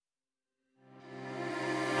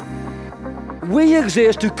we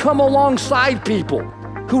exist to come alongside people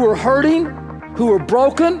who are hurting, who are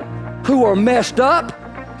broken, who are messed up,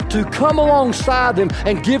 to come alongside them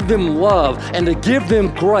and give them love and to give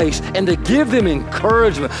them grace and to give them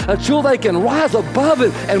encouragement until they can rise above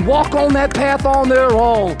it and walk on that path on their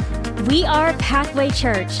own. We are Pathway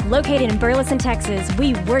Church, located in Burleson, Texas.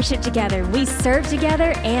 We worship together, we serve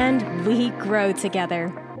together, and we grow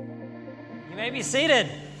together. You may be seated.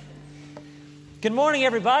 Good morning,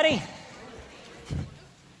 everybody.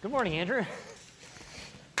 Good morning, Andrew.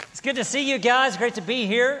 It's good to see you guys. Great to be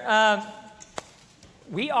here.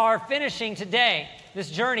 We are finishing today this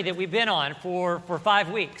journey that we've been on for 5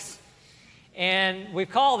 weeks. And we've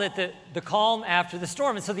called it the calm after the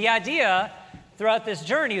storm. And so the idea throughout this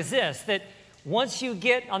journey is this, that once you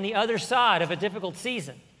get on the other side of a difficult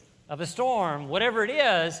season, of a storm, whatever it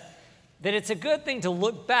is, that it's a good thing to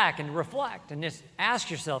look back and reflect and just ask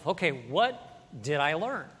yourself, okay, what did I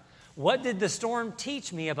learn? What did the storm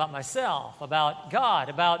teach me about myself, about God,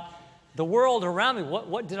 about the world around me?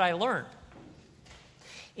 What did I learn?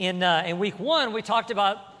 In week 1, we talked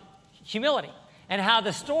about humility and how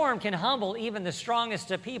the storm can humble even the strongest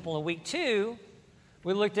of people. In week 2,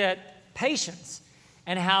 we looked at patience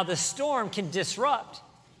and how the storm can disrupt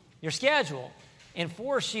your schedule and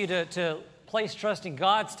force you to place trust in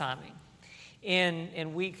God's timing.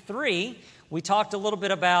 In week 3, we talked a little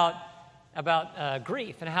bit about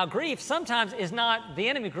grief and how grief sometimes is not the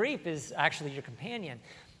enemy. Grief is actually your companion.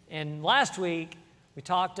 And last week, we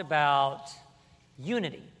talked about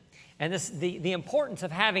unity and the importance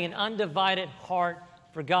of having an undivided heart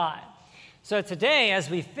for God. So today, as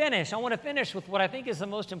we finish, I want to finish with what I think is the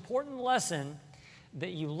most important lesson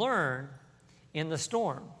that you learn in the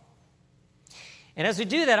storm. And as we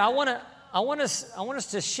do that, I want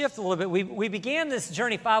us to shift a little bit. We began this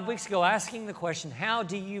journey 5 weeks ago asking the question, how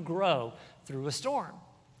do you grow through a storm?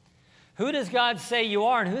 Who does God say you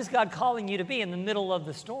are, and who's God calling you to be in the middle of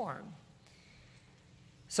the storm?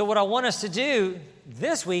 So what I want us to do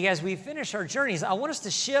this week as we finish our journey is I want us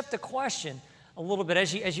to shift the question a little bit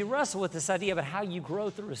as you wrestle with this idea about how you grow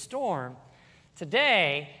through a storm.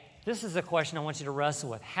 Today, this is a question I want you to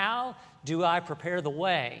wrestle with. How do I prepare the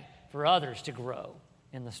way for others to grow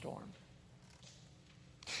in the storm?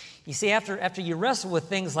 You see, after you wrestle with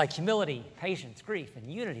things like humility, patience, grief, and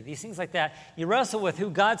unity, these things like that, you wrestle with who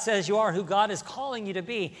God says you are, who God is calling you to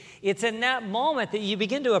be. It's in that moment that you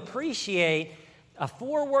begin to appreciate a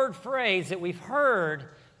 4-word phrase that we've heard,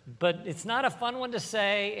 but it's not a fun one to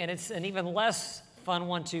say, and it's an even less fun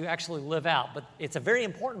one to actually live out. But it's a very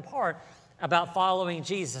important part about following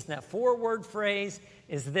Jesus. And that 4-word phrase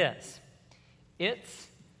is this: it's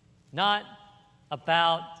not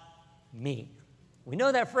about me. We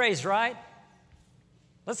know that phrase, right?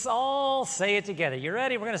 Let's all say it together. You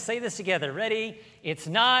ready? We're going to say this together. Ready? It's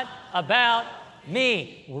not about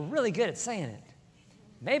me. We're really good at saying it.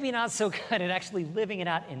 Maybe not so good at actually living it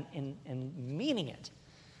out and meaning it.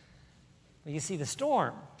 But you see, the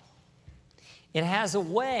storm, it has a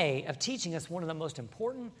way of teaching us one of the most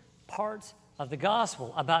important parts of the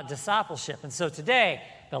gospel about discipleship. And so today,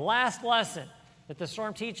 the last lesson that the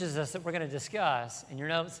storm teaches us that we're going to discuss in your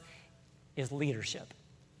notes is leadership.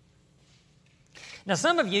 Now,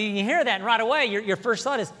 some of you hear that, and right away, your first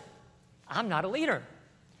thought is, I'm not a leader.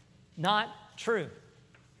 Not true.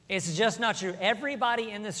 It's just not true.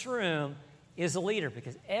 Everybody in this room is a leader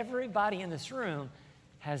because everybody in this room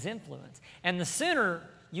has influence. And the sooner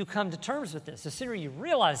you come to terms with this, the sooner you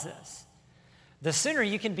realize this, the sooner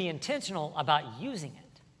you can be intentional about using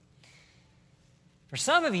it. For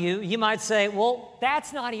some of you, you might say, well,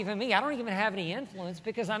 that's not even me. I don't even have any influence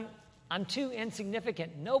because I'm too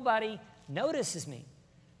insignificant. Nobody notices me.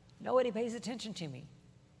 Nobody pays attention to me.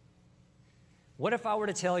 What if I were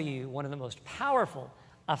to tell you one of the most powerful,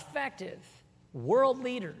 effective world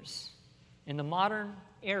leaders in the modern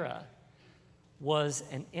era was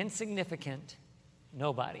an insignificant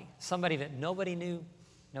nobody, somebody that nobody knew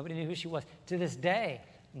who she was. To this day,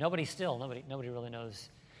 nobody really knows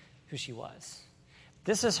who she was.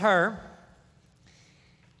 This is her.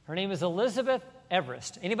 Her name is Elizabeth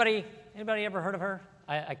Everest. Anybody ever heard of her?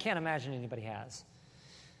 I can't imagine anybody has.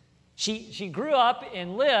 She grew up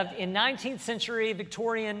and lived in 19th century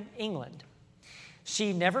Victorian England.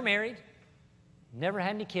 She never married, never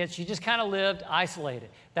had any kids. She just kind of lived isolated.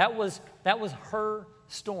 That was her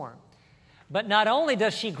storm. But not only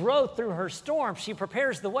does she grow through her storm, she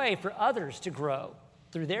prepares the way for others to grow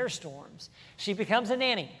through their storms. She becomes a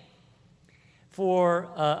nanny for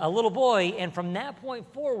a little boy, and from that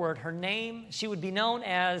point forward, she would be known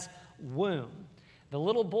as Womb. The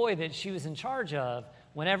little boy that she was in charge of,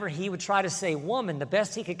 whenever he would try to say woman, the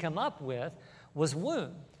best he could come up with was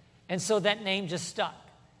womb. And so that name just stuck.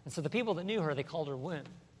 And so the people that knew her, they called her Womb.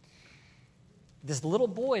 This little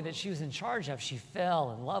boy that she was in charge of, she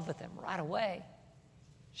fell in love with him right away.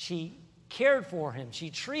 She cared for him. She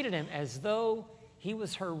treated him as though he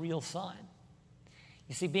was her real son.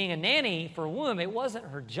 You see, being a nanny for Womb, it wasn't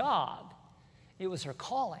her job. It was her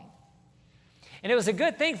calling. And it was a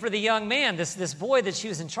good thing for the young man, this boy that she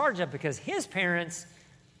was in charge of, because his parents,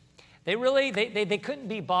 they couldn't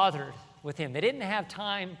be bothered with him. They didn't have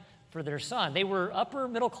time for their son. They were upper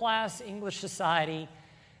middle class English society.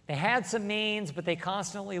 They had some means, but they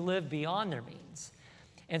constantly lived beyond their means.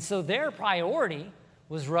 And so their priority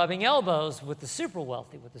was rubbing elbows with the super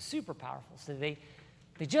wealthy, with the super powerful. So they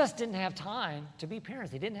just didn't have time to be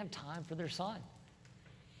parents. They didn't have time for their son.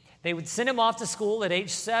 They would send him off to school at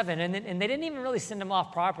age 7, and they didn't even really send him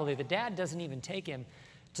off properly. The dad doesn't even take him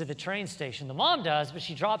to the train station. The mom does, but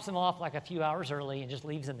she drops him off like a few hours early and just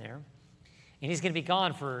leaves him there. And he's going to be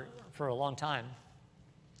gone for a long time.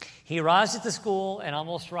 He arrives at the school, and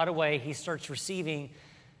almost right away, he starts receiving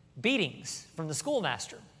beatings from the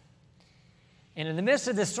schoolmaster. And in the midst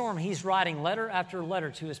of this storm, he's writing letter after letter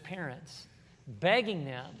to his parents, begging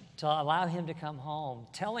them to allow him to come home,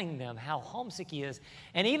 telling them how homesick he is,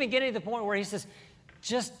 and even getting to the point where he says,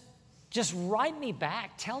 just write me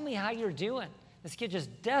back. Tell me how you're doing. This kid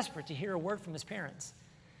just desperate to hear a word from his parents.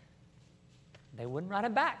 They wouldn't write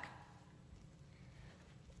him back.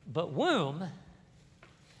 But Womb,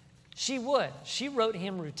 she would. She wrote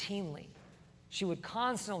him routinely. She would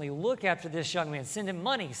constantly look after this young man, send him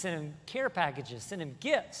money, send him care packages, send him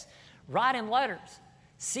gifts, write him letters,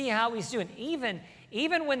 see how he's doing.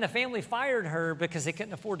 Even when the family fired her because they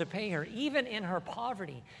couldn't afford to pay her, even in her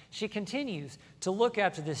poverty, she continues to look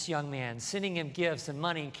after this young man, sending him gifts and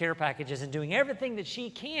money and care packages and doing everything that she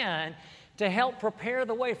can to help prepare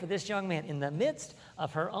the way for this young man. In the midst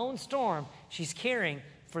of her own storm, she's caring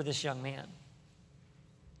for this young man.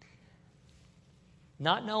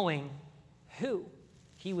 Not knowing who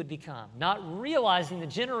he would become, not realizing the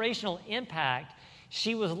generational impact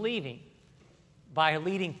she was leaving by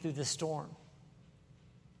leading through the storm.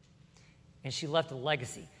 And she left a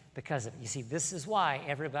legacy because of it. You see, this is why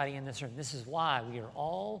everybody in this room, this is why we are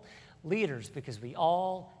all leaders, because we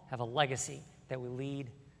all have a legacy that we lead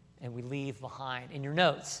and we leave behind. In your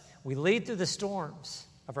notes, we lead through the storms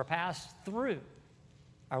of our past through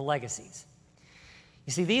our legacies.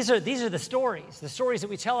 You see, these are the stories that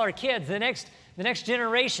we tell our kids, the next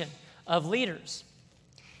generation of leaders.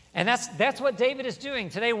 And that's what David is doing.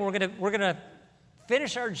 Today we're gonna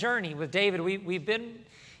finish our journey with David. We've been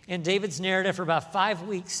in David's narrative for about 5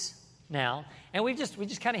 weeks now, and we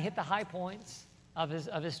just kind of hit the high points of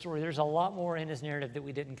his story. There's a lot more in his narrative that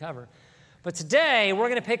we didn't cover. But today we're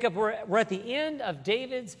going to pick up, we're at the end of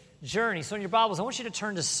David's journey. So in your Bibles, I want you to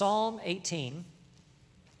turn to Psalm 18.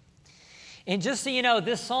 And just so you know,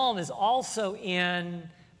 this psalm is also in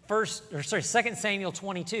 2 Samuel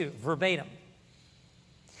 22, verbatim.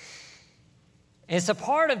 It's a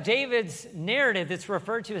part of David's narrative that's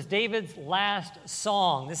referred to as David's last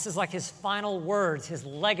song. This is like his final words, his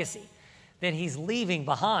legacy that he's leaving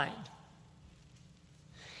behind.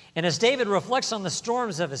 And as David reflects on the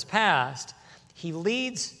storms of his past, he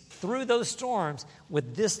leads through those storms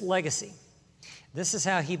with this legacy. This is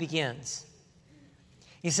how he begins.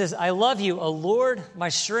 He says, I love you, O Lord, my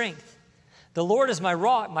strength. The Lord is my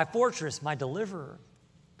rock, my fortress, my deliverer.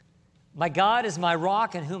 My God is my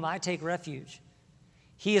rock in whom I take refuge.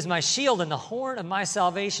 He is my shield and the horn of my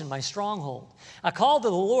salvation, my stronghold. I call to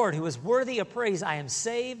the Lord who is worthy of praise. I am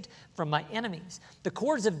saved from my enemies. The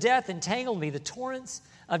cords of death entangled me. The torrents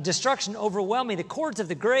of destruction overwhelmed me. The cords of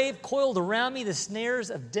the grave coiled around me. The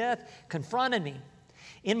snares of death confronted me.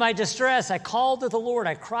 In my distress, I called to the Lord.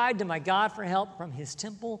 I cried to my God for help from his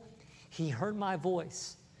temple. He heard my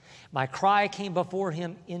voice. My cry came before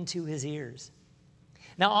him into his ears.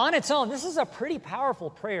 Now, on its own, this is a pretty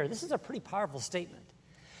powerful prayer. This is a pretty powerful statement.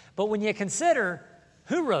 But when you consider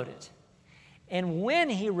who wrote it and when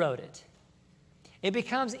he wrote it, it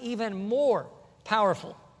becomes even more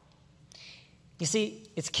powerful. You see,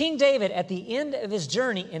 it's King David at the end of his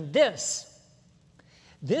journey, and this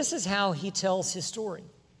is how he tells his story.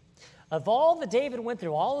 Of all that David went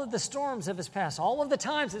through, all of the storms of his past, all of the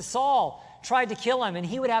times that Saul tried to kill him and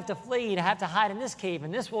he would have to flee, he'd have to hide in this cave,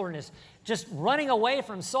 in this wilderness, just running away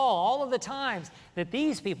from Saul, all of the times that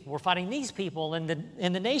these people were fighting these people and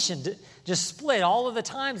the nation just split, all of the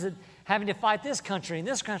times that having to fight this country and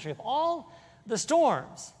this country, of all the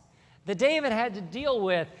storms that David had to deal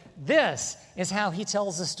with, this is how he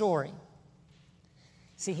tells the story.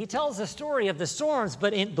 See, he tells the story of the storms,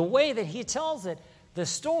 but in the way that he tells it, the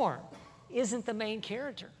storm isn't the main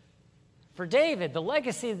character. For David, the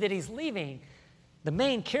legacy that he's leaving, the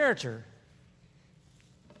main character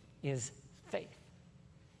is faith.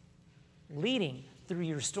 Leading through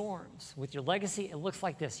your storms with your legacy, it looks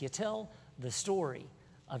like this. You tell the story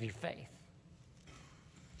of your faith.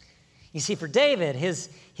 You see, for David,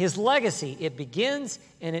 his legacy, it begins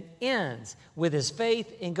and it ends with his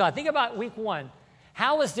faith in God. Think about week 1.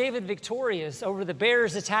 How was David victorious over the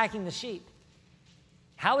bears attacking the sheep?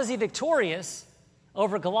 How was he victorious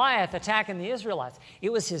over Goliath attacking the Israelites?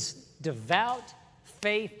 It was his devout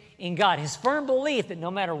faith in God, his firm belief that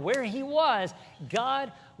no matter where he was,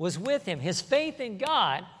 God was with him. His faith in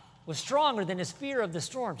God was stronger than his fear of the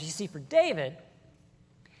storms. You see, for David,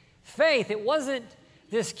 faith, it wasn't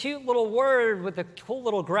this cute little word with a cool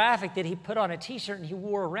little graphic that he put on a t-shirt and he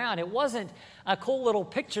wore around. It wasn't a cool little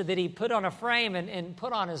picture that he put on a frame and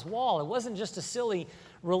put on his wall. It wasn't just a silly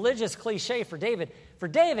religious cliche for David. For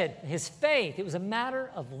David, his faith, it was a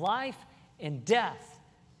matter of life and death.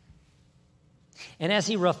 And as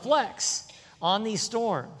he reflects on these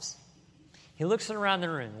storms, he looks around the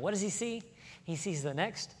room. What does he see? He sees the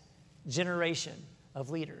next generation of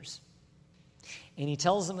leaders. And he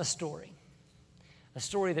tells them a story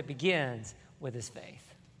that begins with his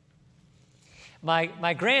faith.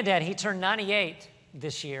 My granddad, he turned 98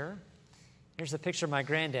 this year. Here's a picture of my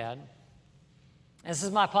granddad. This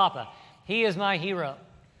is my papa. He is my hero.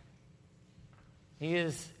 He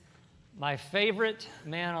is my favorite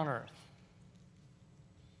man on earth.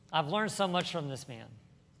 I've learned so much from this man.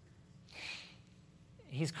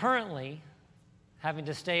 He's currently having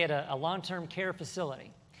to stay at a long-term care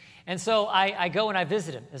facility. And so I go and I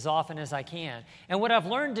visit him as often as I can. And what I've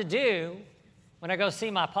learned to do when I go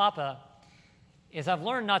see my papa is I've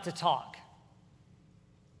learned not to talk.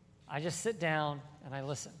 I just sit down and I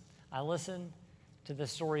listen. I listen to the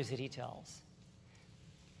stories that he tells.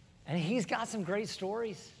 And he's got some great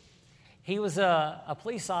stories. He was a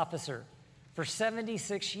police officer for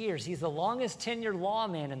 76 years. He's the longest tenured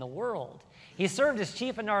lawman in the world. He served as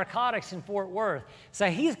chief of narcotics in Fort Worth. So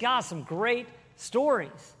he's got some great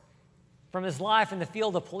stories from his life in the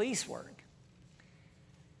field of police work.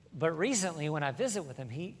 But recently, when I visit with him,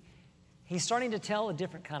 he's starting to tell a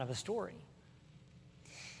different kind of a story.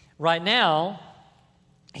 Right now,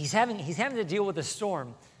 he's having to deal with a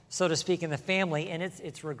storm, so to speak, in the family, and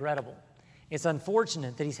it's regrettable. It's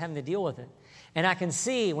unfortunate that he's having to deal with it. And I can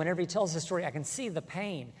see, whenever he tells the story, I can see the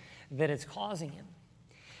pain that it's causing him.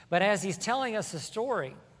 But as he's telling us the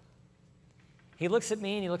story, he looks at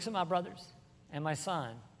me and he looks at my brothers and my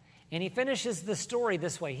son, and he finishes the story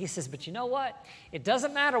this way. He says, but you know what? It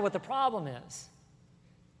doesn't matter what the problem is.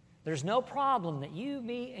 There's no problem that you,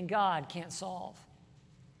 me, and God can't solve.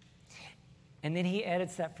 And then he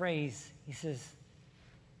edits that phrase. He says,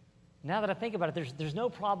 now that I think about it, there's no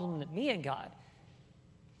problem that me and God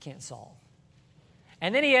can't solve.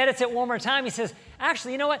 And then he edits it one more time. He says,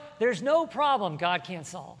 actually, you know what? There's no problem God can't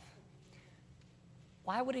solve.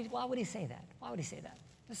 Why would he say that? Why would he say that?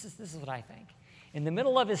 This is what I think. In the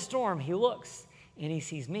middle of his storm, he looks and he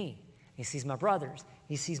sees me. He sees my brothers.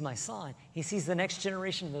 He sees my son. He sees the next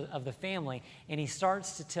generation of the family, and he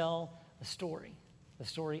starts to tell the story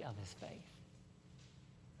of his faith.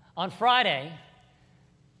 On Friday,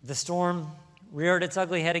 the storm reared its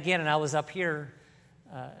ugly head again, and I was up here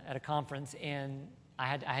at a conference, and I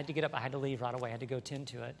had to get up. I had to leave right away. I had to go tend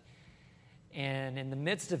to it. And in the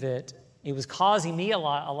midst of it, it was causing me a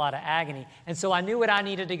lot of agony. And so I knew what I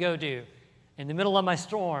needed to go do. In the middle of my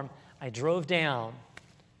storm, I drove down,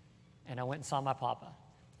 and I went and saw my papa.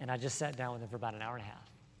 And I just sat down with him for about an hour and a half.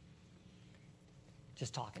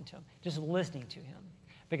 Just talking to him, just listening to him.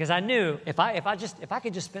 Because I knew if I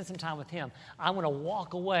could just spend some time with him, I'm going to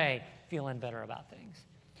walk away feeling better about things.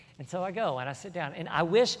 And so I go and I sit down, and I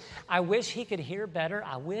wish he could hear better.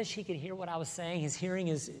 I wish he could hear what I was saying. His hearing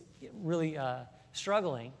is really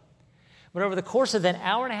struggling. But over the course of that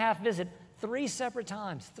hour and a half visit, three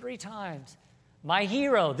times, my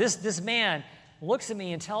hero, this man, looks at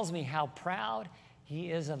me and tells me how proud he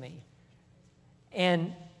is of me.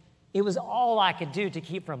 And it was all I could do to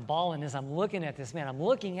keep from bawling as I'm looking at this man. I'm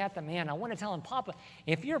looking at the man. I want to tell him, Papa,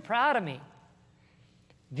 if you're proud of me,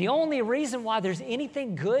 the only reason why there's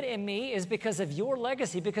anything good in me is because of your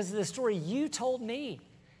legacy, because of the story you told me,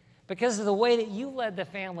 because of the way that you led the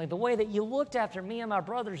family, the way that you looked after me and my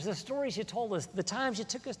brothers, the stories you told us, the times you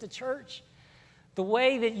took us to church, the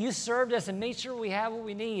way that you served us and made sure we have what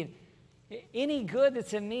we need. Any good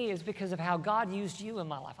that's in me is because of how God used you in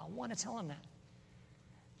my life. I want to tell him that.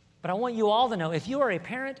 But I want you all to know, if you are a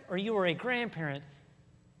parent or you are a grandparent,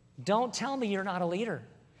 don't tell me you're not a leader.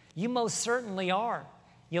 You most certainly are.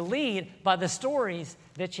 You lead by the stories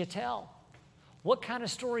that you tell. What kind of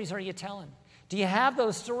stories are you telling? Do you have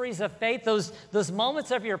those stories of faith, those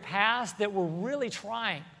moments of your past that were really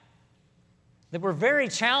trying, that were very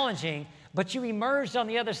challenging, but you emerged on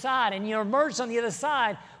the other side, and you emerged on the other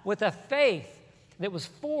side with a faith that was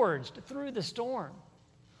forged through the storm?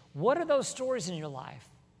 What are those stories in your life?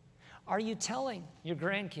 Are you telling your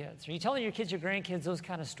grandkids? Are you telling your kids, your grandkids, those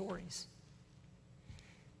kind of stories?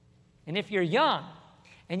 And if you're young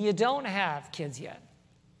and you don't have kids yet,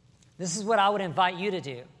 this is what I would invite you to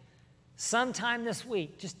do. Sometime this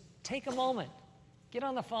week, just take a moment, get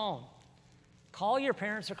on the phone, call your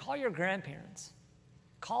parents or call your grandparents,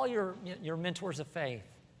 call your mentors of faith,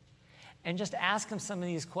 and just ask them some of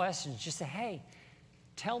these questions. Just say, hey,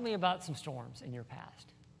 tell me about some storms in your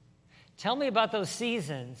past. Tell me about those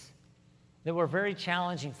seasons that were very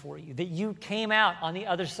challenging for you, that you came out on the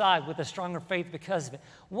other side with a stronger faith because of it.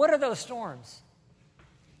 What are those storms?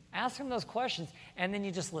 Ask them those questions, and then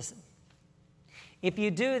you just listen. If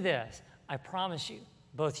you do this, I promise you,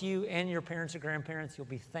 both you and your parents or grandparents, you'll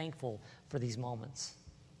be thankful for these moments.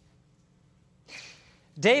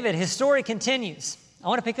 David, his story continues. I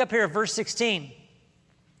want to pick up here at verse 16.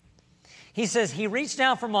 He says, he reached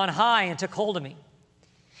down from on high and took hold of me.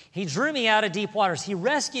 He drew me out of deep waters. He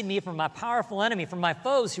rescued me from my powerful enemy, from my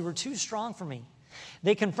foes who were too strong for me.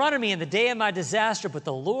 They confronted me in the day of my disaster, but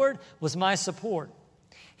the Lord was my support.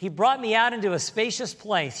 He brought me out into a spacious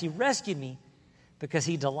place. He rescued me because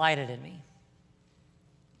he delighted in me.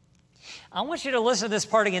 I want you to listen to this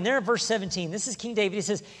part again. There in verse 17, this is King David. He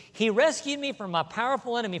says, he rescued me from my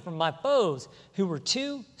powerful enemy, from my foes who were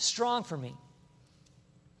too strong for me.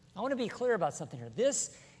 I want to be clear about something here.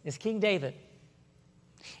 This is King David.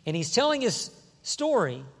 And he's telling his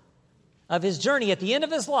story of his journey at the end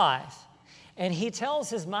of his life. And he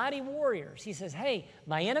tells his mighty warriors, he says, hey,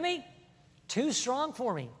 my enemy, too strong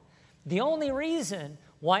for me. The only reason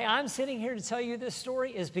why I'm sitting here to tell you this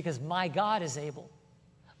story is because my God is able.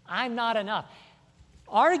 I'm not enough.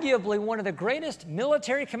 Arguably one of the greatest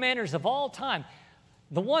military commanders of all time,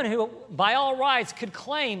 the one who, by all rights, could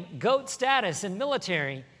claim GOAT status in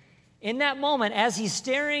military, in that moment, as he's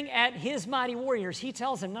staring at his mighty warriors, he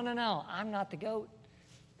tells them, no, I'm not the GOAT.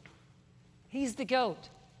 He's the GOAT.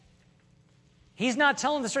 He's not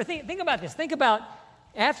telling the story. Think about this. Think about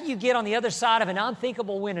after you get on the other side of an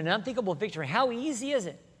unthinkable win, an unthinkable victory, how easy is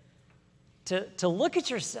it to look at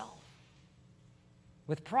yourself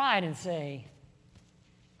with pride and say,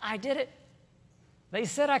 I did it. They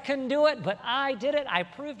said I couldn't do it, but I did it. I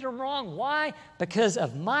proved them wrong. Why? Because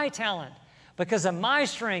of my talent, because of my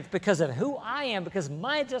strength, because of who I am, because of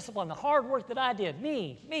my discipline, the hard work that I did.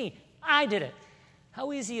 Me, I did it.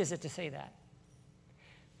 How easy is it to say that?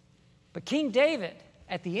 But King David,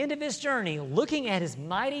 at the end of his journey, looking at his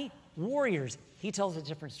mighty warriors, he tells a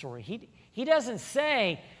different story. He doesn't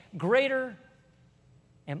say, greater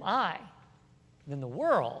am I than the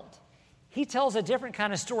world. He tells a different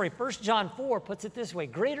kind of story. 1 John 4 puts it this way,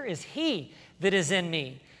 greater is he that is in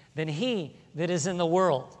me than he that is in the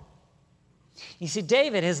world. You see,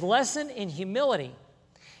 David, his lesson in humility,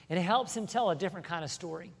 and it helps him tell a different kind of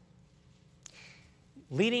story.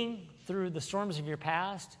 Leading through the storms of your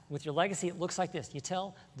past with your legacy, it looks like this. You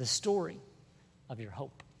tell the story of your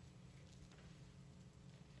hope.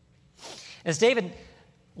 As David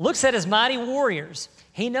looks at his mighty warriors,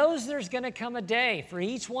 he knows there's going to come a day for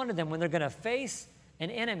each one of them when they're going to face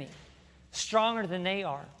an enemy stronger than they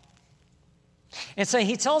are. And so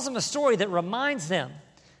he tells them a story that reminds them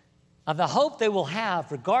of the hope they will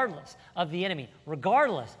have regardless of the enemy,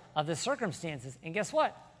 regardless of the circumstances. And guess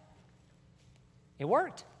what? It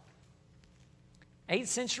worked. 8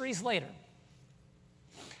 centuries later,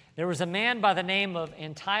 there was a man by the name of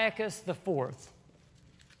Antiochus IV.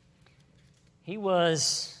 He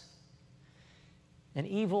was an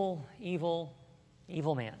evil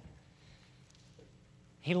man.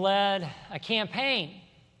 He led a campaign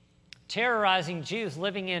terrorizing Jews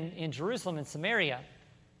living in Jerusalem and Samaria.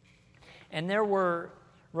 And there were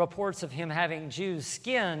reports of him having Jews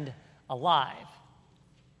skinned alive.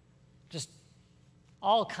 Just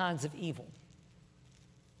all kinds of evil.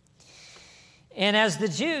 And as the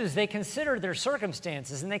Jews, they consider their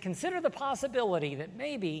circumstances and they consider the possibility that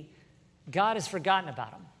maybe God has forgotten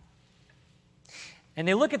about them. And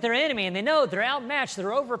they look at their enemy and they know they're outmatched,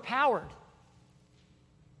 they're overpowered.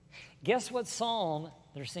 Guess what psalm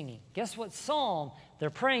they're singing? Guess what psalm they're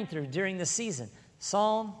praying through during this season?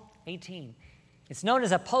 Psalm 18. It's known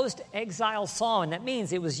as a post-exile psalm, and that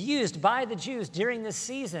means it was used by the Jews during this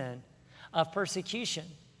season of persecution.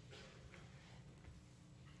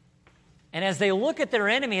 And as they look at their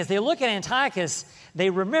enemy, as they look at Antiochus, they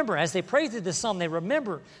remember, as they pray through this psalm, they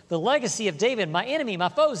remember the legacy of David. My enemy, my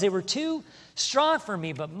foes, they were too strong for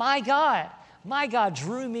me, but my God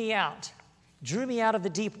drew me out of the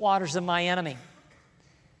deep waters of my enemy.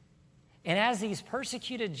 And as these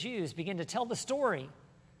persecuted Jews begin to tell the story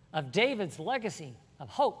of David's legacy of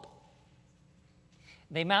hope,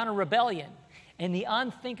 they mount a rebellion, and the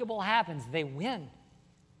unthinkable happens. They win.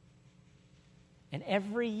 And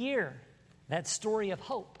every year, that story of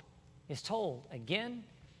hope is told again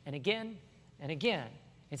and again and again.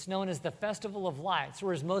 It's known as the Festival of Lights,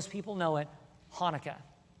 or as most people know it, Hanukkah.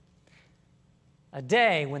 A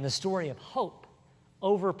day when the story of hope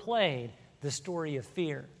overplayed the story of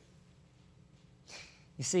fear.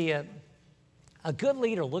 You see, a good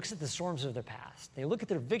leader looks at the storms of their past. They look at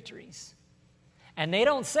their victories. And they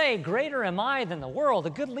don't say, greater am I than the world. A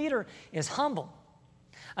good leader is humble.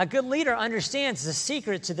 A good leader understands the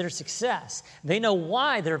secret to their success. They know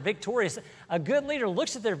why they're victorious. A good leader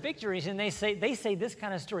looks at their victories and they say this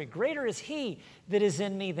kind of story. Greater is he that is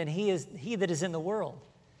in me than he that is in the world.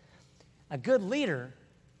 A good leader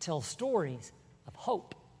tells stories of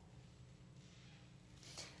hope.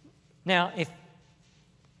 Now,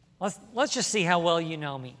 let's just see how well you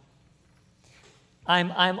know me.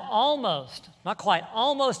 I'm almost, not quite,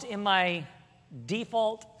 almost in my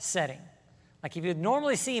default setting. Like if you'd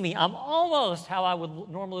normally see me, I'm almost how I would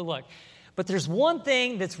normally look. But there's one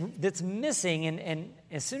thing that's missing, and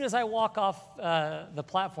as soon as I walk off the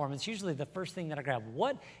platform, it's usually the first thing that I grab.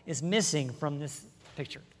 What is missing from this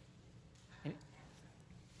picture?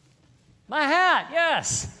 My hat,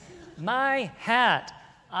 yes. My hat.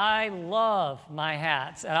 I love my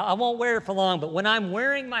hats. I won't wear it for long, but when I'm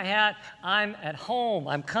wearing my hat, I'm at home.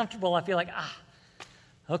 I'm comfortable. I feel like,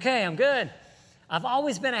 okay, I'm good. I've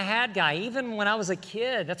always been a hat guy, even when I was a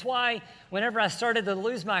kid. That's why whenever I started to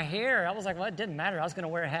lose my hair, I was like, well, it didn't matter. I was going to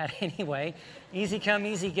wear a hat anyway. Easy come,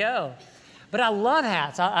 easy go. But I love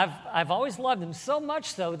hats. I've always loved them, so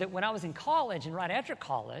much so that when I was in college and right after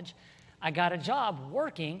college, I got a job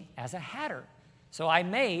working as a hatter. So I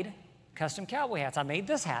made custom cowboy hats. I made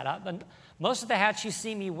this hat. Most of the hats you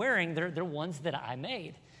see me wearing, they're ones that I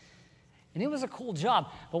made. And it was a cool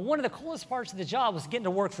job. But one of the coolest parts of the job was getting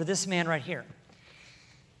to work for this man right here.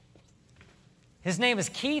 His name is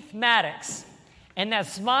Keith Maddox. And that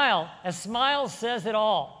smile says it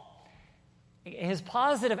all. His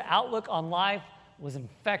positive outlook on life was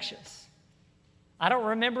infectious. I don't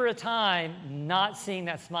remember a time not seeing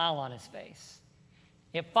that smile on his face.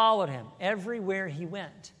 It followed him everywhere he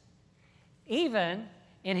went. Even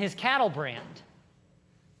in his cattle brand.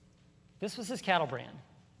 This was his cattle brand.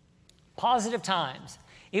 Positive Times.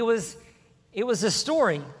 It was a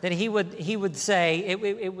story that he would say.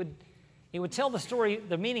 It would tell the story,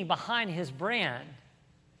 the meaning behind his brand.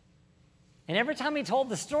 And every time he told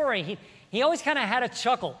the story, he always kind of had a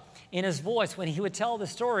chuckle in his voice when he would tell the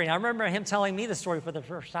story. And I remember him telling me the story for the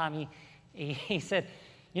first time. He said,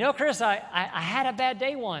 you know, Chris, I had a bad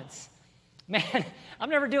day once. Man, I'm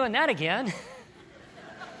never doing that again.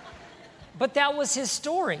 But that was his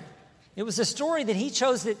story. It was a story that he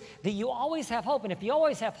chose that you always have hope. And if you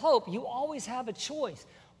always have hope, you always have a choice.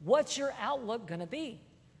 What's your outlook going to be?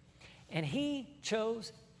 And he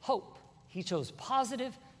chose hope. He chose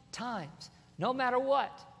positive times, no matter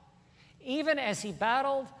what. Even as he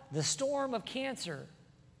battled the storm of cancer,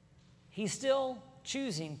 he's still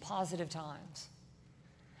choosing positive times.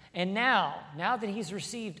 And now that he's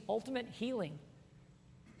received ultimate healing,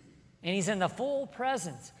 and he's in the full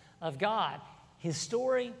presence of God, his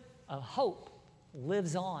story of hope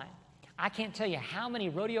lives on. I can't tell you how many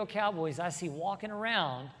rodeo cowboys I see walking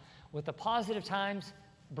around with the Positive Times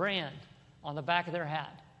brand on the back of their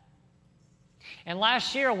hat. And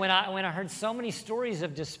last year, when I heard so many stories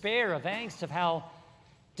of despair, of angst, of how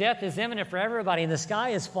death is imminent for everybody and the sky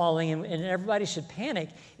is falling and everybody should panic,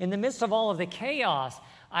 in the midst of all of the chaos,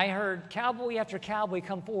 I heard cowboy after cowboy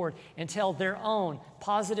come forward and tell their own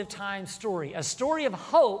Positive Times story, a story of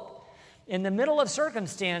hope in the middle of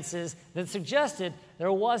circumstances that suggested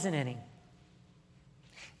there wasn't any.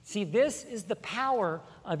 See, this is the power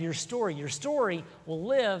of your story. Your story will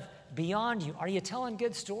live beyond you. Are you telling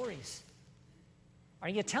good stories? Are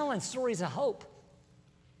you telling stories of hope?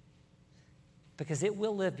 Because it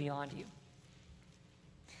will live beyond you.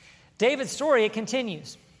 David's story, it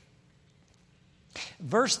continues.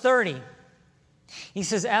 Verse 30, he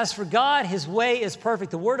says, as for God, his way is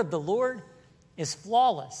perfect. The word of the Lord is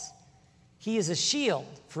flawless. He is a shield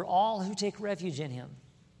for all who take refuge in him.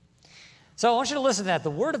 So I want you to listen to that. The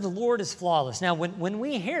word of the Lord is flawless. Now, when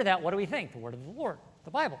we hear that, what do we think? The word of the Lord, the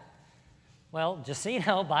Bible. Well, just so you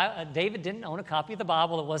know, David didn't own a copy of the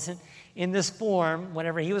Bible. It wasn't in this form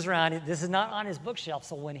whenever he was around. This is not on his bookshelf.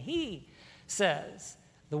 So when he says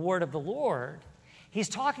the word of the Lord, he's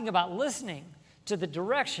talking about listening to the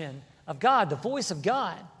direction of God, the voice of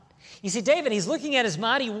God. You see, David, he's looking at his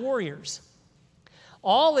mighty warriors,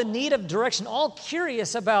 all in need of direction, all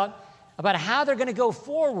curious about how they're going to go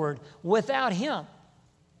forward without him.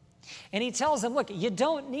 And he tells them, look, you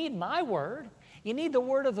don't need my word. You need the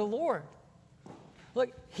word of the Lord.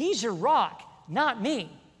 Look, he's your rock, not me.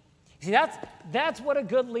 See, that's what a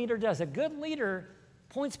good leader does. A good leader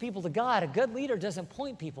points people to God. A good leader doesn't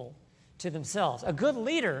point people to themselves. A good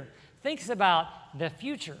leader thinks about the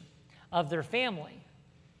future of their family,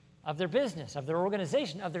 of their business, of their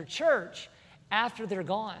organization, of their church after they're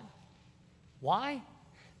gone. Why?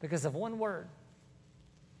 Because of one word.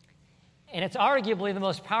 And it's arguably the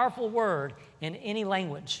most powerful word in any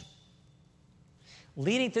language.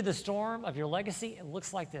 Leading through the storm of your legacy, it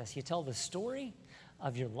looks like this. You tell the story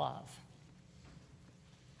of your love.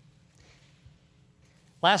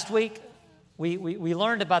 Last week, we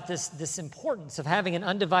learned about this importance of having an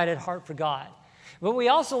undivided heart for God. But we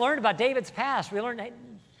also learned about David's past. We learned that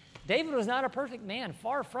David was not a perfect man.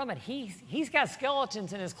 Far from it. He's got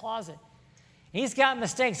skeletons in his closet. He's got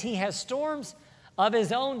mistakes. He has storms of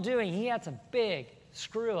his own doing. He had some big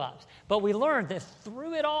screw-ups. But we learned that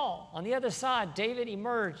through it all, on the other side, David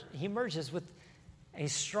emerges with a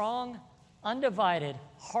strong, undivided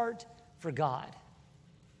heart for God.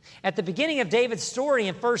 At the beginning of David's story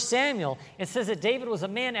in 1 Samuel, it says that David was a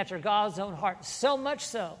man after God's own heart, so much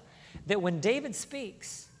so that when David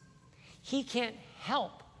speaks, he can't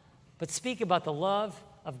help but speak about the love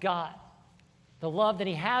of God, the love that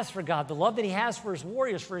he has for God, the love that he has for his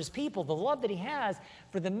warriors, for his people, the love that he has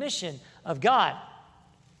for the mission of God.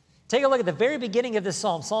 Take a look at the very beginning of this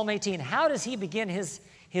psalm, Psalm 18. How does he begin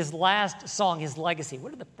his last song, his legacy?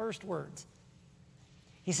 What are the first words?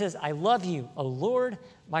 He says, I love you, O Lord,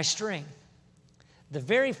 my strength. The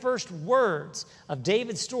very first words of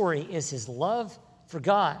David's story is his love for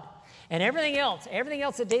God. And everything else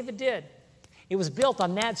that David did, it was built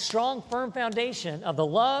on that strong, firm foundation of the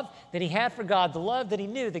love that he had for God, the love that he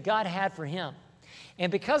knew that God had for him.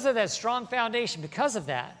 And because of that strong foundation, because of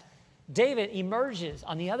that, David emerges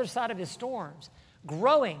on the other side of his storms,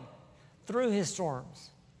 growing through his storms,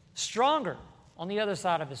 stronger on the other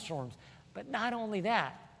side of his storms. But not only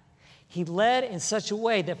that, he led in such a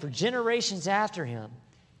way that for generations after him,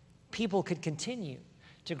 people could continue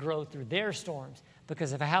to grow through their storms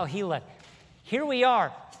because of how he led. Here we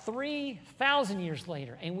are, 3,000 years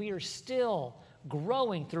later, and we are still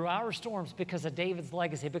growing through our storms because of David's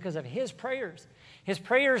legacy, because of his prayers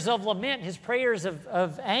of lament, his prayers of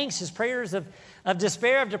angst, his prayers of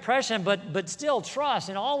despair, of depression, but still trust,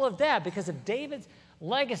 and all of that because of David's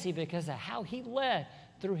legacy, because of how he led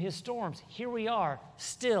through his storms. Here we are,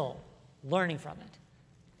 still learning from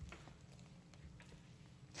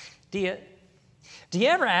it. Do you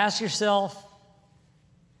ever ask yourself,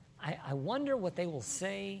 I wonder what they will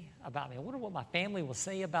say about me. I wonder what my family will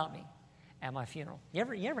say about me at my funeral. You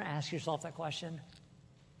ever ask yourself that question?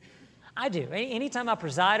 I do. Anytime I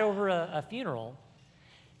preside over a funeral,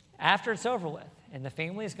 after it's over with and the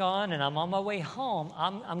family is gone and I'm on my way home,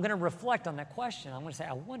 I'm going to reflect on that question. I'm going to say,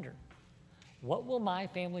 I wonder, what will my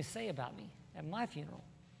family say about me at my funeral?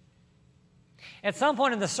 At some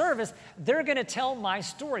point in the service, they're going to tell my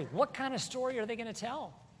story. What kind of story are they going to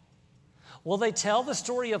tell? Will they tell the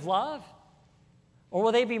story of love? Or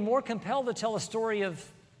will they be more compelled to tell a story of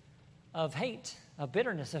hate, of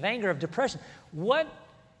bitterness, of anger, of depression? What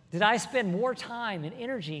did I spend more time and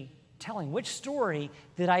energy telling? Which story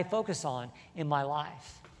did I focus on in my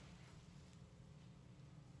life?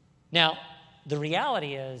 Now, the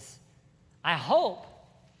reality is, I hope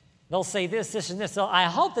they'll say this, and this. So I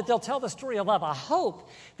hope that they'll tell the story of love. I hope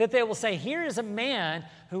that they will say, here is a man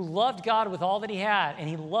who loved God with all that he had, and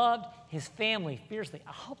he loved his family fiercely.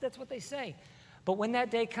 I hope that's what they say. But when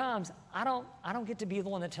that day comes, I don't get to be the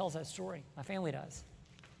one that tells that story. My family does.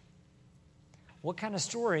 What kind of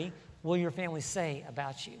story will your family say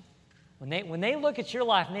about you? When they look at your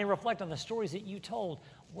life and they reflect on the stories that you told,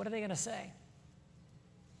 what are they going to say?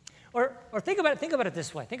 Or think about it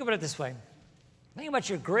this way. Think about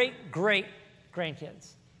your great-great-grandkids.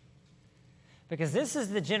 Because this is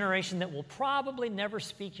the generation that will probably never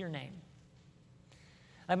speak your name.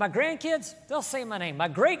 Like my grandkids, they'll say my name. My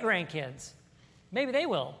great-grandkids, maybe they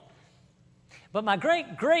will. But my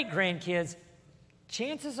great-great-grandkids,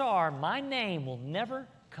 chances are my name will never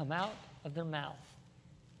come out of their mouth.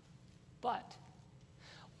 But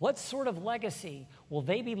what sort of legacy will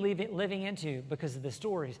they be living into because of the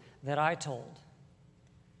stories that I told?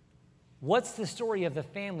 What's the story of the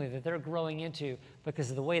family that they're growing into because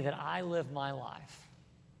of the way that I live my life?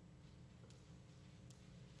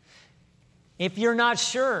 If you're not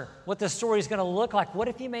sure what the story is going to look like, what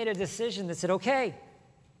if you made a decision that said, okay,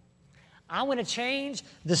 I want to change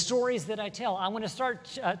the stories that I tell. I want to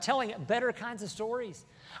start telling better kinds of stories.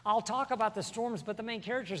 I'll talk about the storms, but the main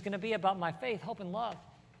character is going to be about my faith, hope, and love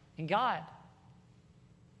in God.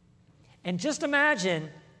 And just imagine,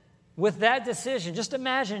 with that decision, just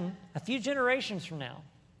imagine a few generations from now,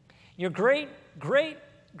 your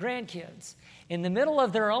great-great-grandkids in the middle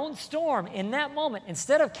of their own storm, in that moment,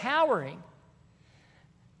 instead of cowering,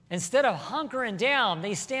 instead of hunkering down,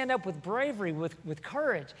 they stand up with bravery, with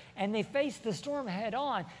courage, and they face the storm head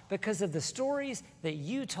on because of the stories that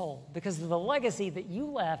you told, because of the legacy that you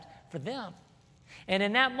left for them. And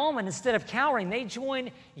in that moment, instead of cowering, they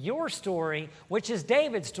join your story, which is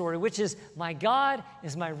David's story, which is, my God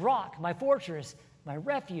is my rock, my fortress, my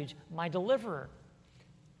refuge, my deliverer.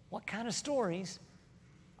 What kind of stories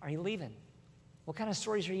are you leaving? What kind of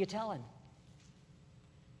stories are you telling?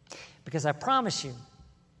 Because I promise you,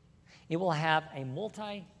 it will have a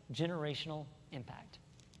multi-generational impact.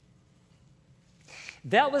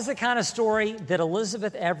 That was the kind of story that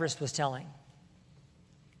Elizabeth Everest was telling.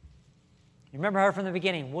 You remember her from the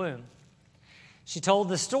beginning, womb. She told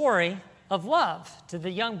the story of love to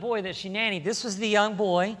the young boy that she nannied. This was the young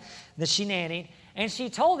boy that she nannied, and she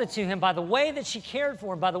told it to him by the way that she cared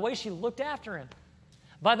for him, by the way she looked after him,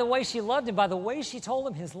 by the way she loved him, by the way she told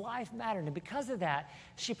him his life mattered. And because of that,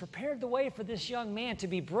 she prepared the way for this young man to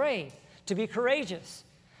be brave, to be courageous,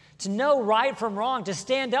 to know right from wrong, to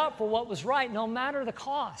stand up for what was right, no matter the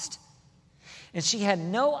cost. And she had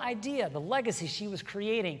no idea the legacy she was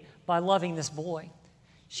creating by loving this boy.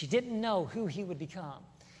 She didn't know who he would become.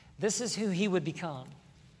 This is who he would become.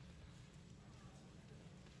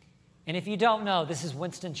 And if you don't know, this is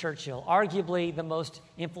Winston Churchill, arguably the most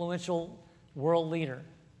influential world leader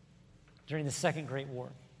during the Second Great War.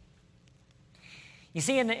 You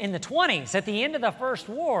see, in the 20s, at the end of the First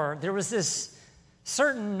War, there was this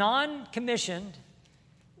certain non-commissioned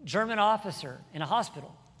German officer in a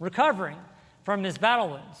hospital recovering from his battle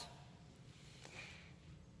wounds.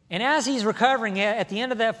 And as he's recovering at the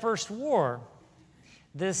end of that First War,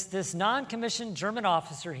 this non-commissioned German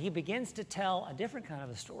officer, he begins to tell a different kind of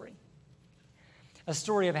a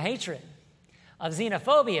story of hatred, of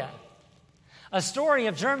xenophobia, a story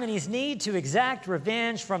of Germany's need to exact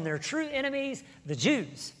revenge from their true enemies, the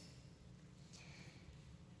Jews.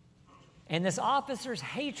 And this officer's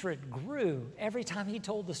hatred grew every time he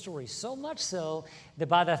told the story, so much so that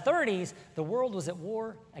by the 30s, the world was at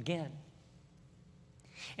war again.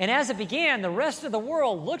 And as it began, the rest of the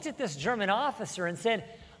world looked at this German officer and said,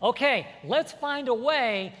 okay, let's find a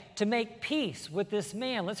way to make peace with this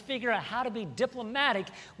man. Let's figure out how to be diplomatic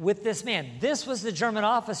with this man. This was the German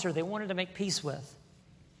officer they wanted to make peace with.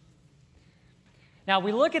 Now,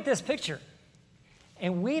 we look at this picture,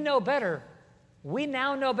 and we know better. We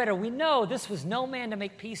now know better. We know this was no man to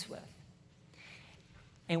make peace with.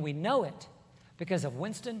 And we know it because of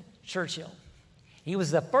Winston Churchill. He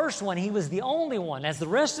was the first one. He was the only one. As the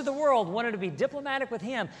rest of the world wanted to be diplomatic with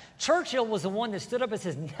him, Churchill was the one that stood up and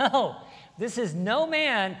said, no, this is no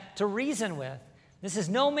man to reason with. This is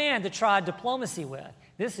no man to try diplomacy with.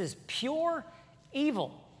 This is pure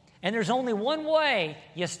evil. And there's only one way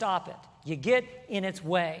you stop it. You get in its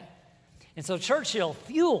way. And so Churchill,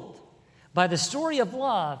 fueled by the story of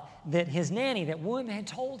love that his nanny, that woman had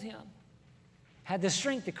told him, had the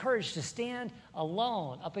strength, the courage to stand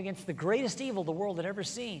alone up against the greatest evil the world had ever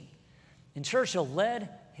seen. And Churchill led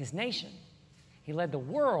his nation. He led the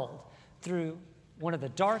world through one of the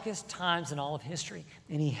darkest times in all of history,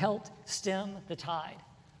 and he helped stem the tide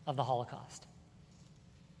of the Holocaust.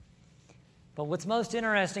 But what's most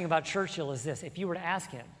interesting about Churchill is this. If you were to ask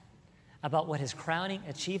him about what his crowning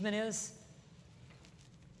achievement is,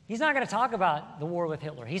 he's not going to talk about the war with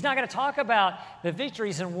Hitler. He's not going to talk about the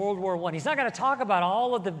victories in World War I. He's not going to talk about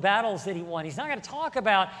all of the battles that he won. He's not going to talk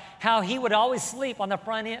about how he would always sleep on the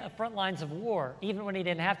front lines of war, even when he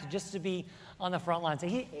didn't have to, just to be on the front lines.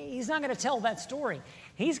 He's not going to tell that story.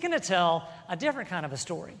 He's going to tell a different kind of a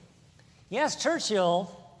story. You ask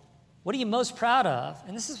Churchill, what are you most proud of?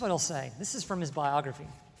 And this is what he'll say. This is from his biography.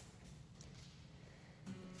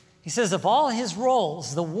 He says, of all his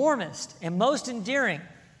roles, the warmest and most endearing,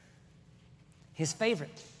 his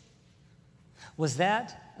favorite was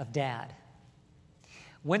that of Dad.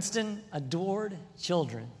 Winston adored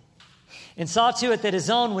children and saw to it that his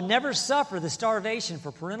own would never suffer the starvation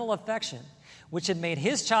for parental affection, which had made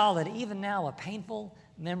his childhood even now a painful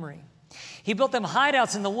memory. He built them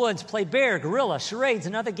hideouts in the woods, played bear, gorilla, charades,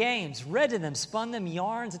 and other games, read to them, spun them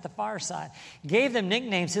yarns at the fireside, gave them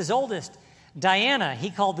nicknames. His oldest, Diana, he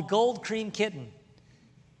called the gold cream kitten.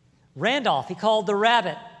 Randolph, he called the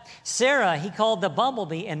rabbit. Sarah, he called the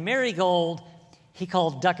bumblebee. And Marigold, he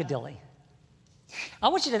called Duckadilly. I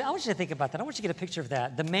want you to think about that. I want you to get a picture of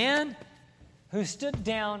that. The man who stood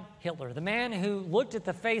down Hitler, the man who looked at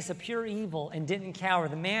the face of pure evil and didn't cower,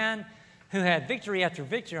 the man who had victory after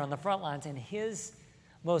victory on the front lines, and his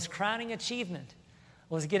most crowning achievement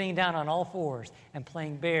was getting down on all fours and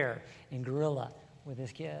playing bear and gorilla with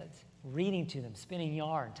his kids, reading to them, spinning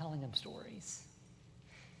yarn, telling them stories.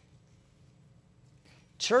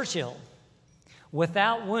 Churchill,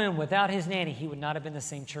 without Wynne, without his nanny, he would not have been the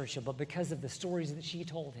same Churchill, but because of the stories that she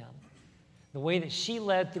told him, the way that she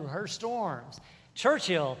led through her storms,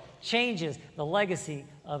 Churchill changes the legacy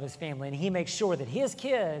of his family, and he makes sure that his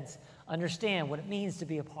kids understand what it means to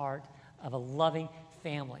be a part of a loving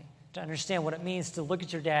family, to understand what it means to look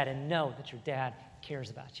at your dad and know that your dad cares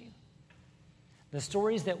about you. The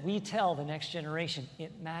stories that we tell the next generation,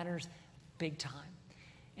 it matters big time.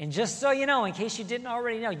 And just so you know, in case you didn't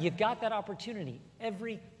already know, you've got that opportunity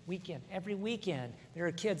every weekend. Every weekend, there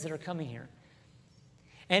are kids that are coming here.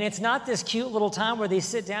 And it's not this cute little time where they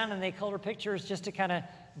sit down and they color pictures just to kind of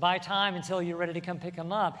buy time until you're ready to come pick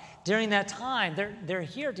them up. During that time, they're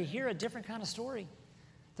here to hear a different kind of story.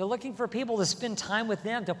 They're looking for people to spend time with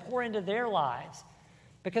them, to pour into their lives.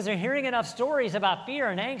 Because they're hearing enough stories about fear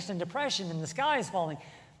and angst and depression and the sky is falling.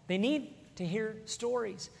 They need to hear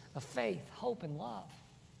stories of faith, hope, and love.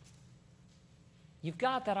 You've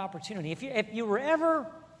got that opportunity. If you were ever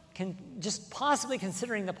just possibly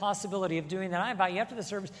considering the possibility of doing that, I invite you after the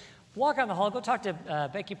service, walk out in the hall, go talk to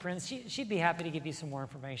Becky Prince. She'd be happy to give you some more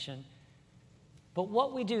information. But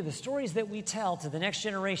what we do, the stories that we tell to the next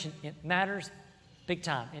generation, it matters big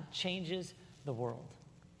time. It changes the world.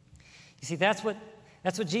 You see, that's what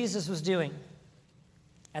Jesus was doing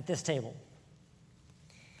at this table.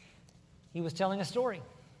 He was telling a story.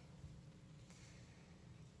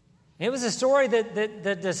 It was a story that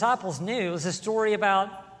the disciples knew. It was a story about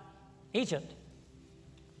Egypt.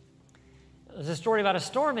 It was a story about a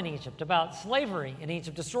storm in Egypt, about slavery in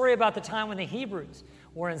Egypt, a story about the time when the Hebrews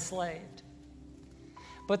were enslaved.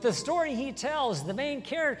 But the story he tells, the main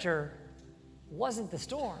character wasn't the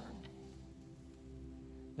storm.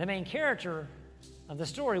 The main character of the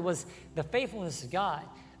story was the faithfulness of God,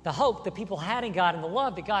 the hope that people had in God, and the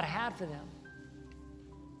love that God had for them.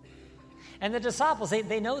 And the disciples,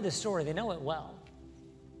 they know this story. They know it well.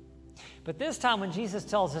 But this time when Jesus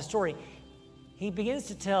tells the story, he begins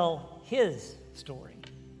to tell his story.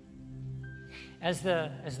 As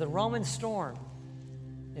the Roman storm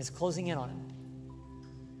is closing in on him,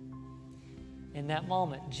 in that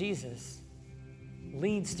moment, Jesus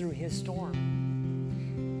leads through his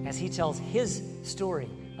storm as he tells his story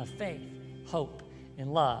of faith, hope,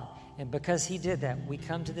 and love. And because he did that, we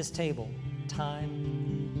come to this table time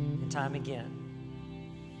and time again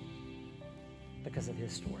because of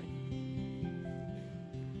his story.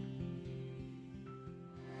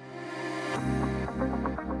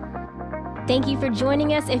 Thank you for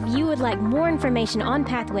joining us. If you would like more information on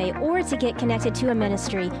Pathway or to get connected to a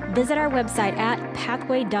ministry, visit our website at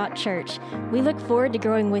pathway.church. We look forward to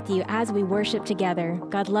growing with you as we worship together.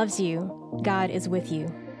 God loves you. God is with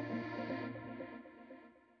you.